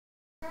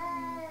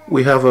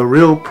We have a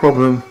real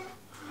problem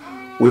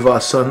with our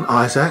son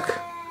Isaac.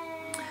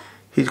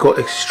 He's got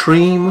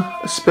extreme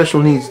special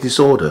needs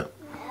disorder,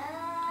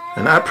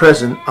 and at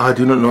present I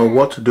do not know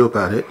what to do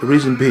about it. The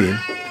reason being,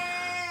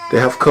 they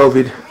have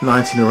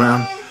COVID-19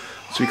 around,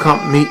 so we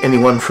can't meet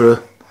anyone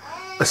for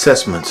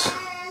assessments.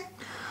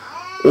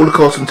 All the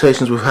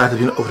consultations we've had have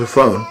been over the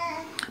phone,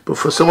 but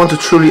for someone to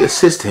truly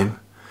assist him,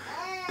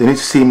 they need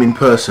to see him in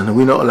person, and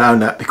we're not allowing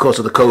that because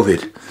of the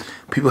COVID.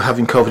 People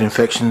having COVID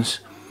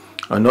infections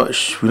we're not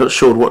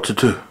sure what to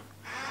do.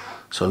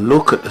 So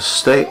look at the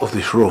state of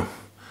this room.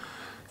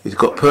 He's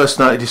got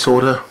personality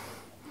disorder.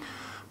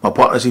 My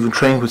partner's even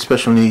trained with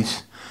special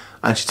needs,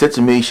 and she said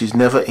to me she's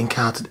never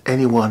encountered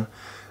anyone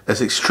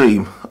as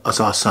extreme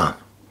as our son.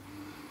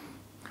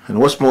 And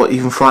what's more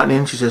even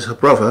frightening, she says her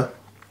brother,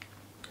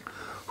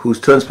 who's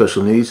turned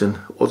special needs and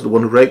was the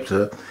one who raped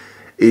her,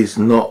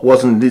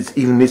 wasn't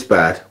even this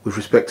bad with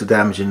respect to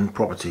damaging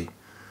property.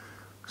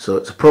 So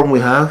it's a problem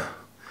we have.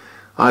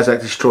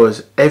 Izac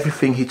destroys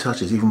everything he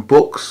touches, even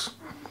books.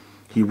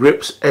 He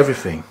rips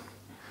everything,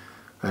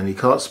 and he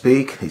can't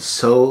speak. It's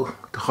so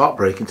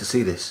heartbreaking to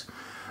see this.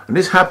 And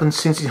this happened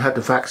since he had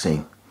the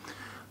vaccine,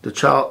 the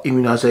child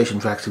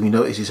immunisation vaccine. We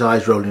noticed his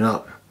eyes rolling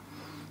up.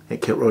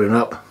 It kept rolling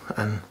up,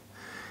 and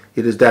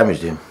it has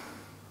damaged him.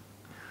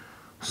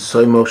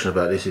 So emotional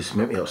about this. It's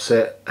made me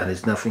upset, and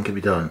there's nothing can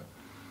be done.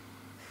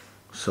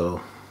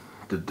 So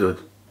the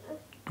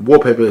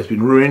wallpaper has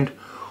been ruined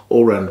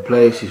all around the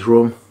place, his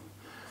room.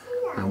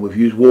 And we've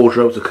used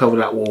wardrobes to cover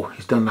that wall.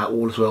 He's done that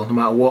wall as well. No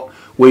matter what,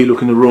 where you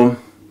look in the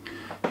room,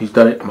 he's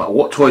done it. No matter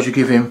what toys you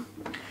give him,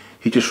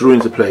 he just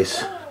ruins the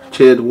place.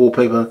 Chair, the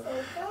wallpaper,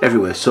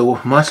 everywhere. So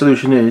my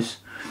solution is,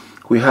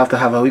 we have to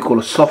have what we call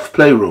a soft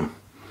playroom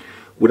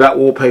without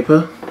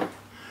wallpaper,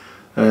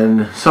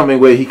 and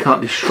something where he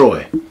can't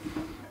destroy.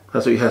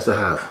 That's what he has to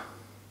have.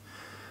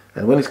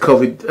 And when his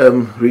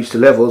COVID reached the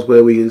levels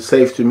where we are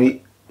safe to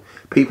meet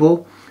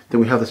people, then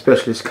we have the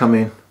specialists come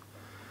in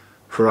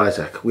for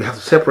Izac. We have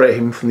to separate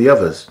him from the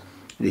others.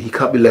 He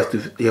can't be left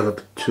with the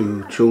other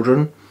two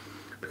children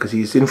because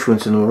he's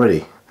influencing them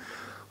already.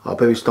 Our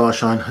baby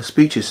Starshine, her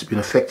speech has been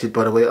affected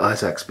by the way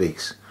Izac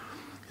speaks.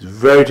 It's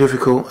very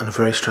difficult and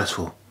very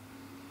stressful.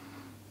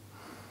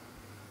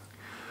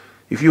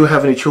 If you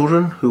have any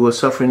children who are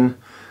suffering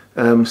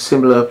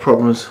similar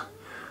problems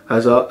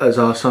as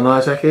our son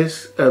Izac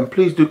is,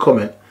 please do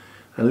comment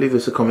and leave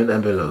us a comment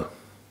down below.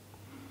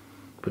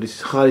 But this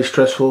is highly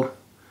stressful.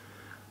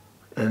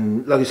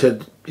 And like I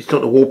said, it's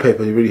not the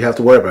wallpaper you really have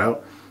to worry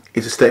about,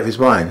 it's the state of his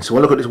mind. So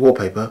when I look at this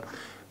wallpaper,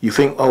 you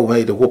think, oh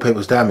wait, the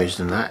wallpaper's damaged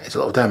and that, it's a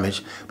lot of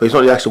damage, but it's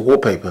not the actual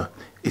wallpaper,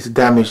 it's the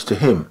damage to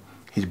him,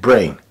 his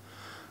brain.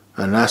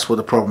 And that's what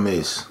the problem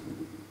is.